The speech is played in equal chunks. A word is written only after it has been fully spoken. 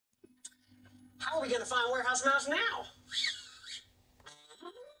How are we going to find Warehouse Mouse now?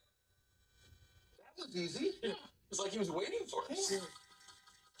 That was easy. Yeah. It was like he was waiting for us.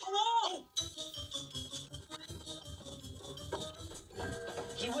 Come on!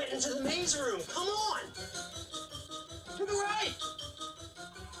 He went into the maze room. Come on! To the right!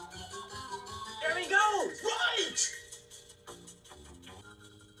 There he goes! Right!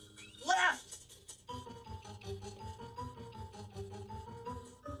 Left!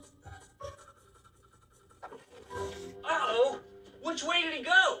 Uh-oh! Which way did he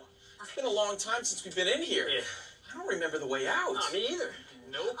go? It's been a long time since we've been in here. Yeah. I don't remember the way out. Not me either.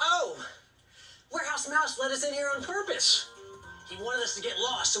 Nope. Oh! Warehouse Mouse let us in here on purpose. He wanted us to get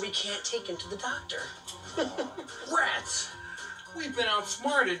lost so we can't take him to the doctor. Rats! We've been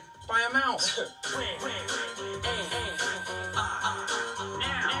outsmarted by a mouse. We're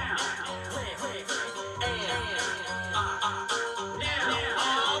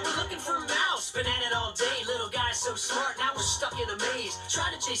looking for a mouse. Been at it all day. Little guy's so smart. Now we're stuck in a maze.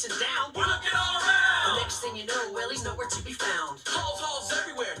 Trying to chase him down. We're looking all around. The next thing you know, well, he's nowhere to be found. Halls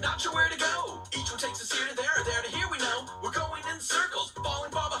everywhere, not sure where to go. Each one takes us here to there, or there to here, we know. We're going in circles,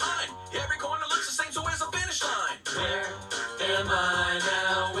 falling far behind. Every corner looks the same, so where's the finish line? Where am I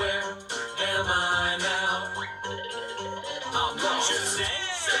now? Where am I now? I'm lost. Should stay.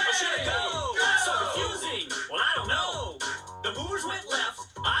 Or should I go? So confusing. Well, I don't know. The movers went left.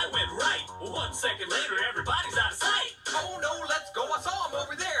 I went right. 1 second later, everybody's out of sight. Oh no, let's go. I saw him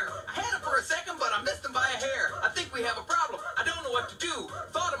over there. I had him for a second, but I missed him by a hair. I think we have a problem. I don't know what to do.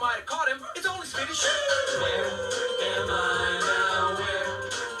 Thought I might have caught him. It's only Spitty Shoe. Where am I now? Where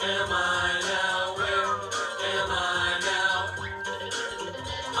am I now? Where am I now?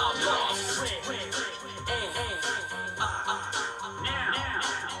 I'm lost.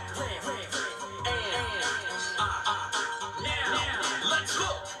 Let's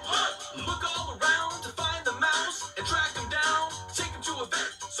look. Look all around to find the mouse and track him down. Take him to a vet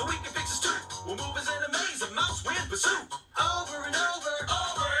so we can fix his tooth. We'll move us in a maze of mouse we're in pursuit. Over and over.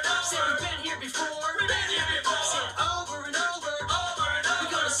 Over and over. Said we've been here before. We've been here before. Said over and over. Over and over.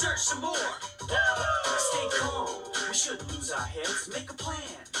 We're gonna search some more. Stay calm. We shouldn't lose our heads. Make a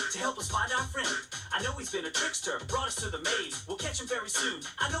plan to help us find our friend. I know he's been a trickster. Brought us to the maze. We'll catch him very soon.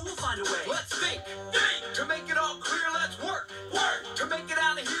 I know we'll find a way. Let's think. To make it all clear, let's work. To make it